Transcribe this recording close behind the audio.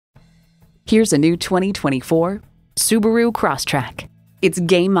Here's a new 2024 Subaru Crosstrek. It's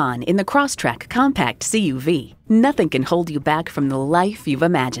game on in the Crosstrek compact CUV. Nothing can hold you back from the life you've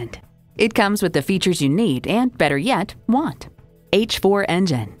imagined. It comes with the features you need and, better yet, want. H4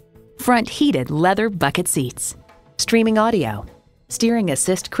 engine, front heated leather bucket seats, streaming audio, steering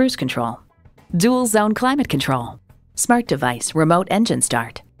assist cruise control, dual zone climate control, smart device remote engine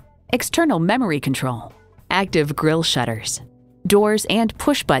start, external memory control, active grille shutters, doors and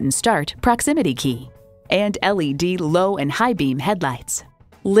push-button start proximity key, and LED low and high beam headlights.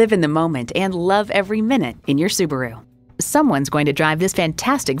 Live in the moment and love every minute in your Subaru. Someone's going to drive this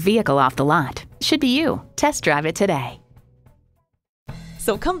fantastic vehicle off the lot. Should be you. Test drive it today.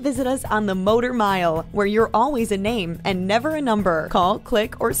 So come visit us on the Motor Mile, where you're always a name and never a number. Call,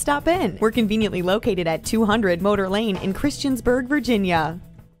 click, or stop in. We're conveniently located at 200 Motor Lane in Christiansburg, Virginia.